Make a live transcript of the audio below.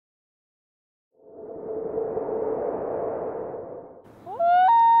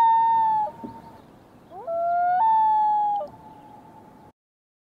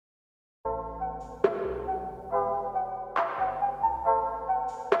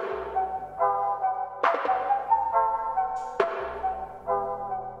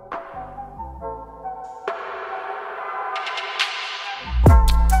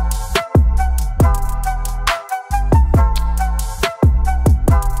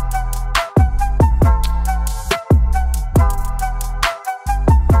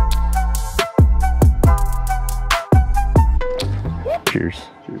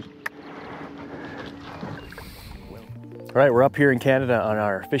We're up here in Canada on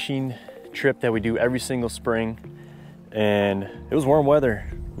our fishing trip that we do every single spring, and it was warm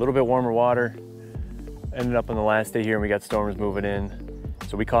weather, a little bit warmer water. Ended up on the last day here and we got storms moving in.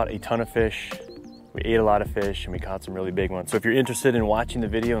 So we caught a ton of fish, we ate a lot of fish, and we caught some really big ones. So if you're interested in watching the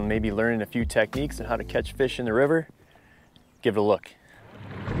video and maybe learning a few techniques on how to catch fish in the river, give it a look.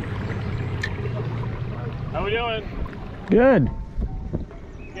 How we doing? Good.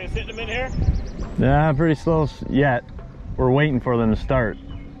 You guys hitting them in here? Yeah, pretty slow yet. We're waiting for them to start.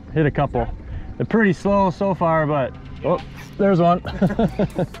 Hit a couple. They're pretty slow so far, but oh, there's one.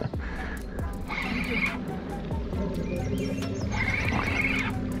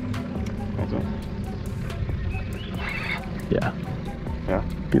 Yeah. Yeah.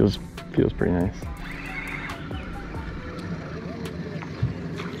 Feels pretty nice.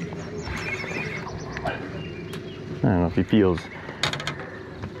 I don't know if he feels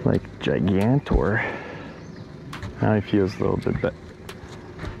like Gigantor. Now he feels a little bit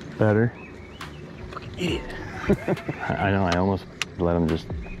better. Idiot. I know, I almost let him just,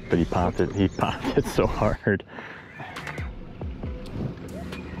 but he popped it. He popped it so hard.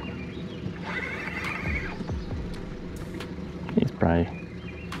 He's probably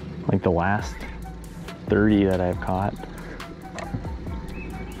like the last 30 that I've caught.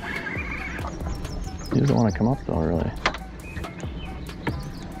 He doesn't want to come up though, really.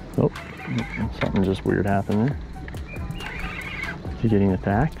 Oh, something just weird happened there. Is he getting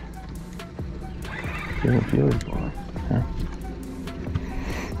attacked? He doesn't feel his ball. Yeah.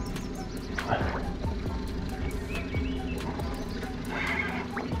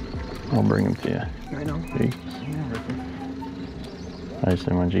 I'll bring him to you. I know. Hey. I just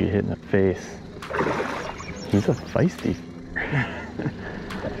didn't want you to get hit in the face. He's a feisty.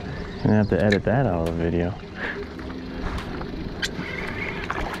 I'm gonna have to edit that out of the video.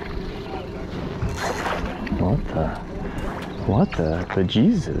 What the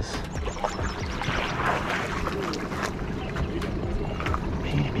bejesus?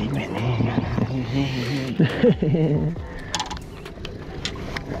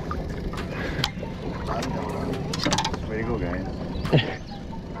 Way to go, guys.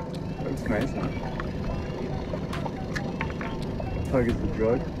 Looks nice, huh? Tug is the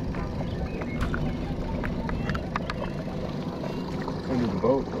drug. Under the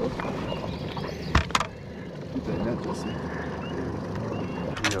boat, though. Keep that net, Jesse.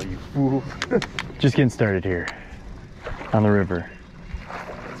 You know, you fool. Just getting started here on the river.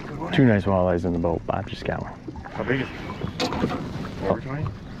 2 nice walleyes in the boat. Bob just got one. How big is it? Over 20?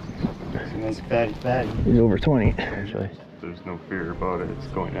 It's a nice fatty. He's over 20, actually. There's no fear about it. It's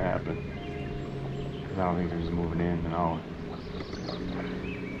going to happen. I don't think there's moving in and out.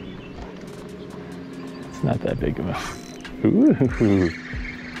 It's not that big of a... Ooh.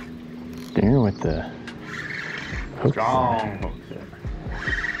 There with the hooks. Strong hooks.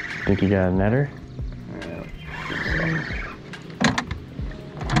 Think you got a netter? Yeah.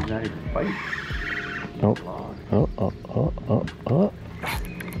 He's not even fighting. Oh. He's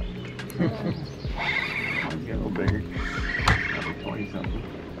got a little bigger. Probably 20 something.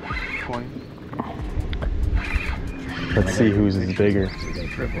 20. Let's see whose is bigger.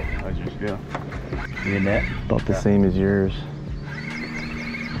 Triple. I just, yeah. You in that? About the same as yours.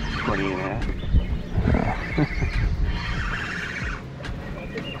 20 and a half.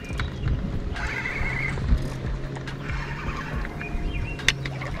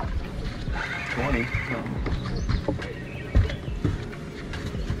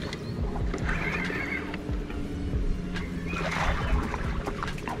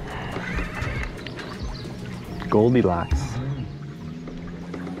 Goldilocks.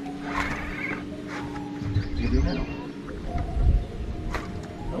 You do now?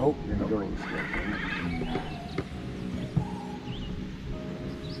 Nope, you're not going.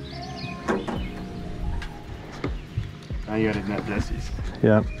 Now you gotta net Jesse's.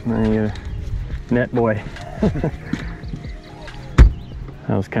 Yep, now you got a net boy.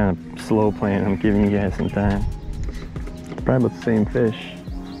 I was kind of slow playing. I'm giving you guys some time. It's probably about the same fish.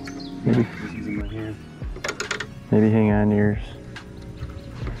 Maybe. Just using my hand. Maybe hang on to yours.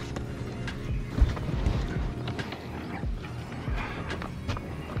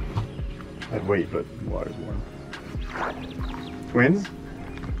 I'd wait, but the water's warm. Twins?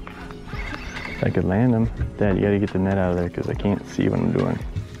 If I could land them. Dad, you gotta get the net out of there because I can't see what I'm doing.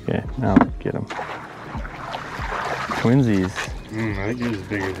 Okay, now get them. Twinsies. I think yours is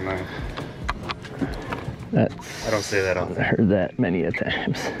bigger than mine. That's... I don't say that often. I heard that many a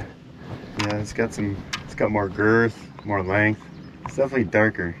times. Yeah, it's got more girth, more length. It's definitely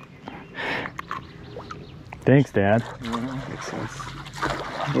darker. Thanks, Dad. Makes sense.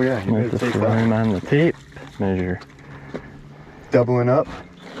 Oh yeah, you I better have to take throw him that. on the tape measure. Doubling up.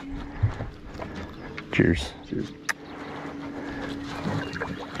 Cheers. Cheers.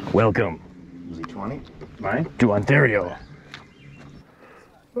 Welcome. Is he 20? Mine? To Ontario.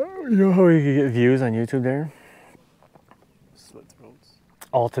 You know how you can get views on YouTube there? Slit throats.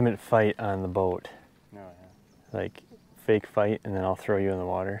 Ultimate fight on the boat. No, yeah. Like, fake fight, and then I'll throw you in the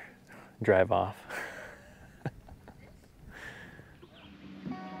water. Drive off.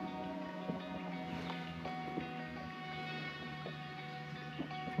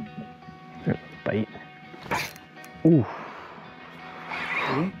 Bite. Ooh.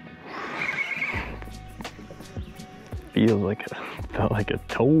 Feels like felt like a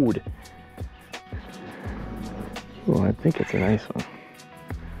toad. Oh, I think it's a nice one.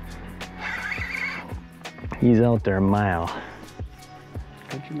 He's out there a mile.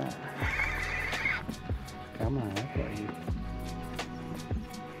 Don't you matter? Come on, I got you.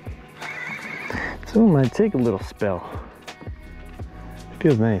 So it might take a little spell.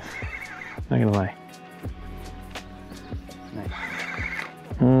 Feels nice. Not gonna lie. Nice.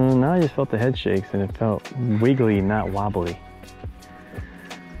 Now I just felt the head shakes and it felt wiggly, not wobbly.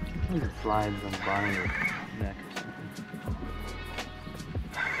 I think it slides on the bottom of your neck or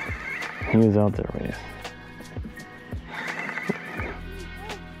something. He was out there with you.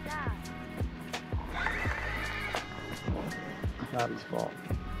 Not his fault.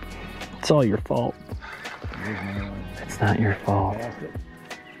 It's all your fault. It's not your fault.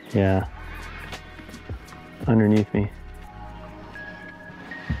 Yeah. Underneath me.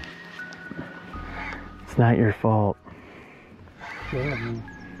 It's not your fault.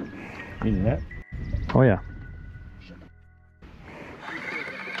 Need that? Oh yeah.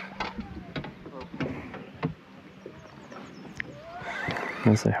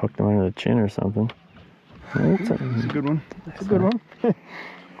 Unless I hooked him under the chin or something. It's a good one. It's a good one.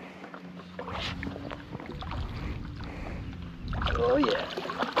 Oh yeah.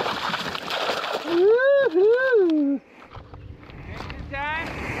 Woohoo!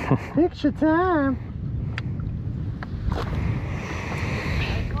 Picture time.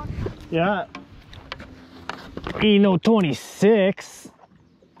 Yeah. Ain't no 26.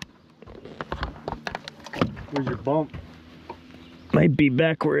 Where's your bump? Might be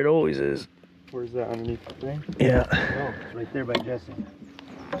back where it always is. Where's that underneath the thing? Yeah. Oh, it's right there by Jesse.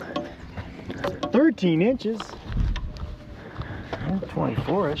 13 inches.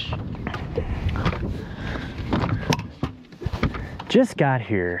 24-ish. Just got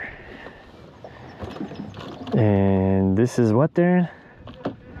here. And this is what there?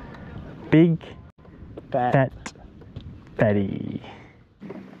 Big fat fatty.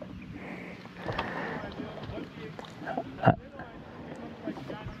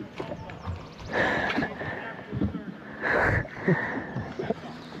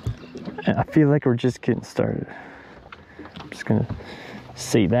 I feel like we're just getting started. I'm just gonna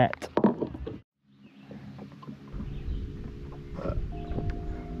say that.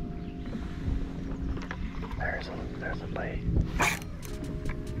 There's a bite.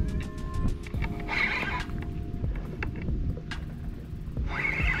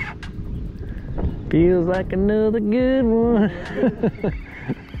 Feels like another good one.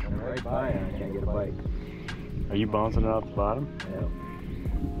 I'm right by and I can't get a bite. Are you bouncing it off the bottom? Yeah.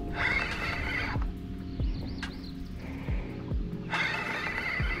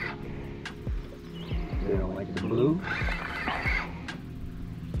 They don't like the blue.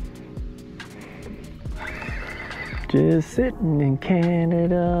 Just sitting in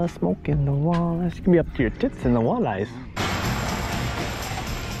Canada, smoking the walleyes. You can be up to your tits in the walleyes.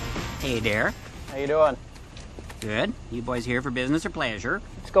 Hey there. How you doing? Good. You boys here for business or pleasure?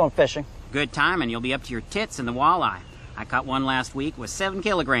 It's going fishing. Good time, and you'll be up to your tits in the walleye. I caught one last week with 7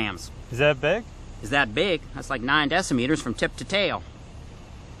 kilograms. Is that big? Is that big? That's like 9 decimeters from tip to tail.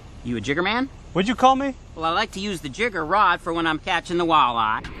 You a jigger man? What'd you call me? Well, I like to use the jigger rod for when I'm catching the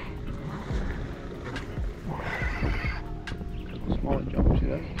walleye. Smaller jump, see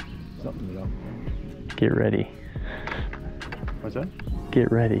that? Something's up. Get ready. What's that?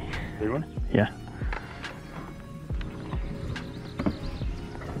 Get ready. Big one? Yeah.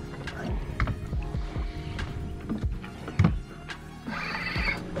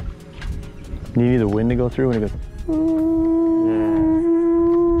 You need the wind to go through when it goes. Yeah.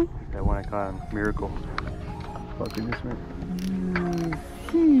 That one I caught on Miracle. Fucking this one.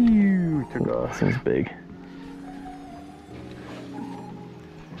 Took off. This one's big.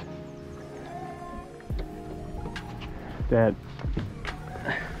 That.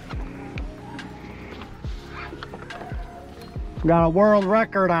 Got a world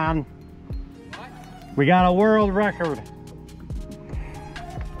record on. What? We got a world record.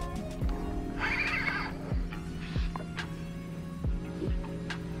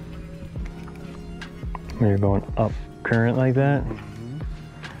 When you're going up current like that.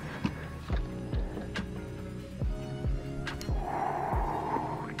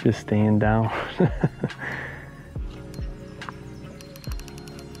 Just staying down.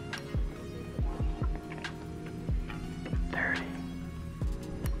 30.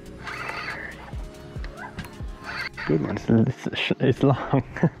 Good one. It's long.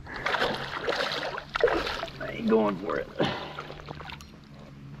 I ain't going for it.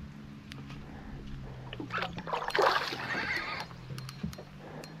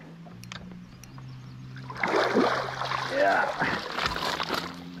 Yeah.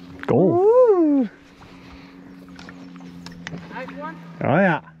 Gold. Woo. Nice one. Oh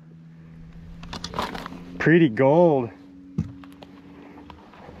yeah. Pretty gold.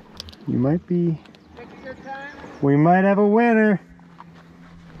 You might be. Take your time. We might have a winner.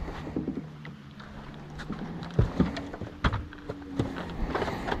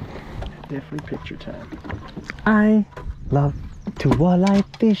 Definitely picture time. I love to walleye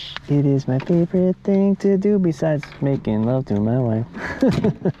fish. It is my favorite thing to do besides making love to my wife.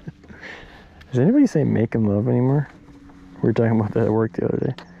 Does anybody say making love anymore? We were talking about that at work the other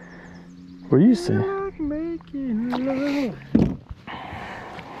day. What do you say? Making love.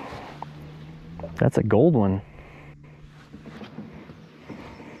 That's a gold one.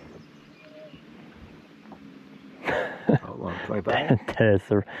 Like that?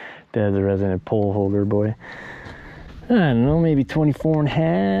 Dad's a resident pole holder boy. I don't know, maybe 24 and a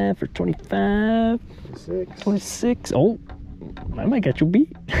half or 25. 26. Oh, I might get you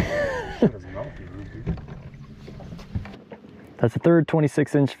beat. That's the third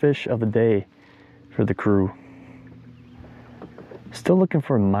 26-inch fish of the day for the crew. Still looking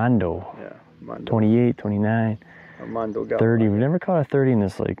for a Mondo. Yeah, Mondo. 28, 29, A Mondo got 30. one. We've never caught a 30 in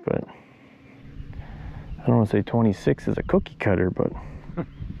this lake, but I don't want to say 26 is a cookie cutter, but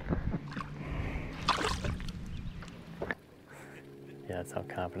yeah, that's how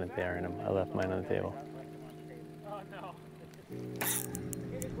confident they are in them. I left mine on the table. Oh no.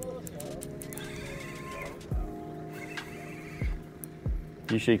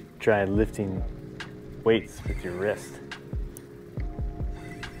 You should try lifting weights with your wrist.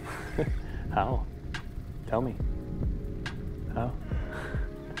 How? Tell me. How?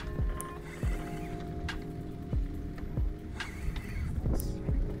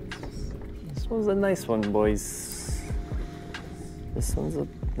 This one's a nice one, boys. This one's a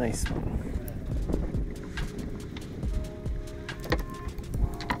nice one.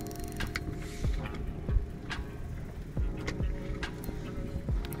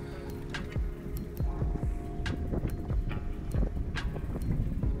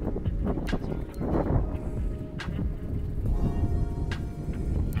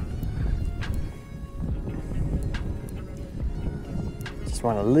 Just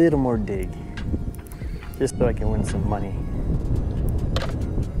want a little more dig, just so I can win some money.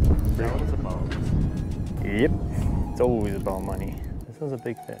 That was about. Yep, it's always about money. This one's a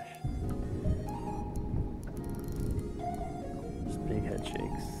big fish. Just big head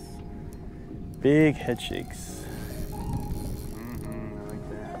shakes. Big head shakes. I like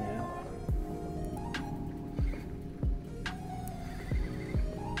that.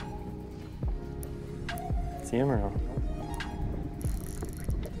 Yeah. See him or no?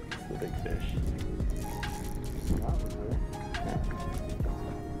 It's a big fish.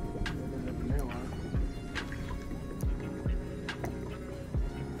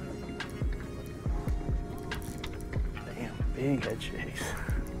 Damn, big head shakes.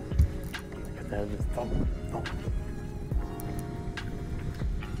 Look at that, just thump, thump.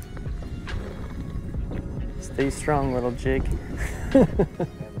 Stay strong, little jig.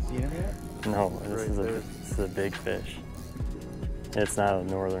 Haven't seen him yet? No, this is a big fish. It's not a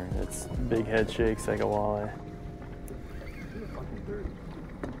northern, it's big head shakes like a walleye.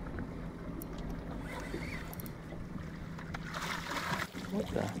 What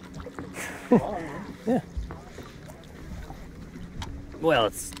the? Yeah. Well,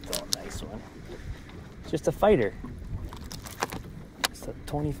 it's still a nice one. Just a fighter. Just a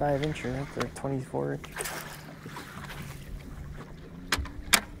 25-incher right there, 24-inch.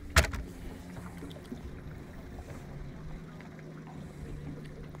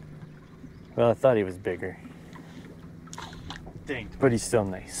 Well, I thought he was bigger, Dang. but he's still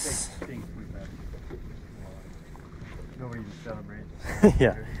nice. Nobody even celebrates.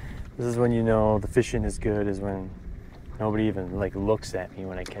 Yeah, this is when you know the fishing is good, is when nobody even like looks at me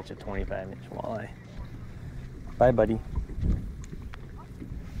when I catch a 25-inch walleye. Bye, buddy.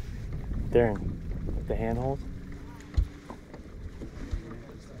 Darren, the handhold.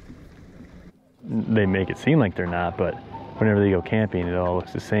 They make it seem like they're not, but whenever they go camping, it all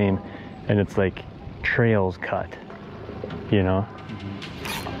looks the same. And it's like trails cut, you know?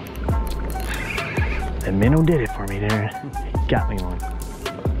 And minnow did it for me there. Got me one.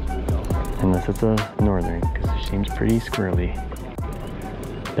 Unless it's a northern, because it seems pretty squirrely.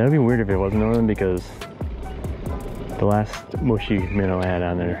 That would be weird if it wasn't northern, because the last mushy minnow I had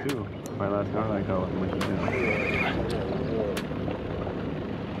on there. Me too. My last car I caught was mushy minnow.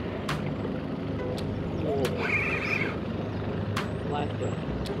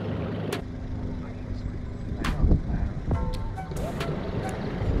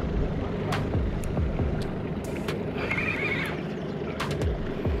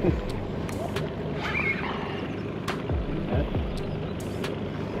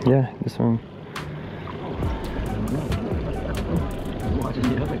 Yeah, this one. Watching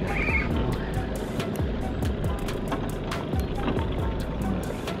the other guy.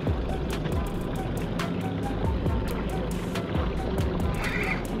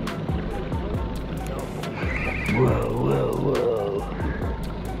 Whoa, whoa, whoa.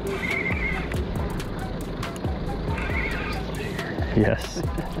 Yes.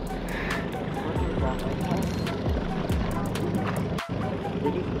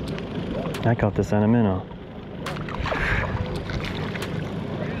 I caught this on a minnow.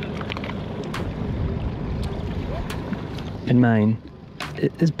 And mine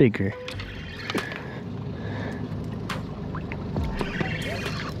is bigger.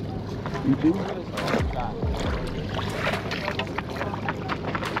 You too?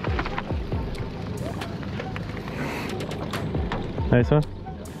 Nice one.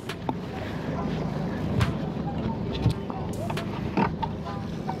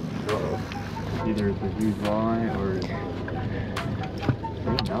 Either it's a huge walleye or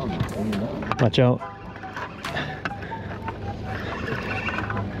it's down. Watch out.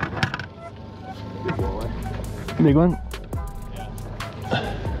 Big walleye. Big one.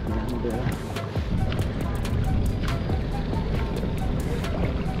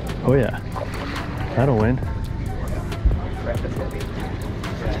 Oh yeah. That'll win.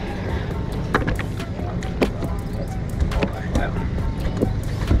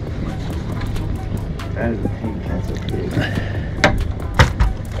 That is a pink, that's a big.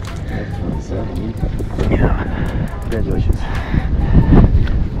 That's 170. Yeah. Congratulations.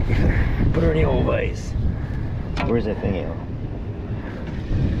 Put her in the old vase. Where's that thing at?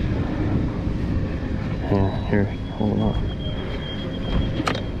 Yeah, here, hold them up.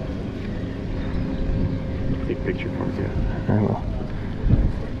 Take a picture for me, too. I will.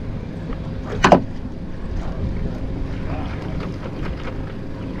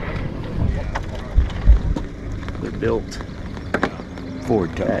 They're built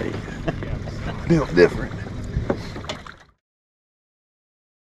Ford patty. Built different.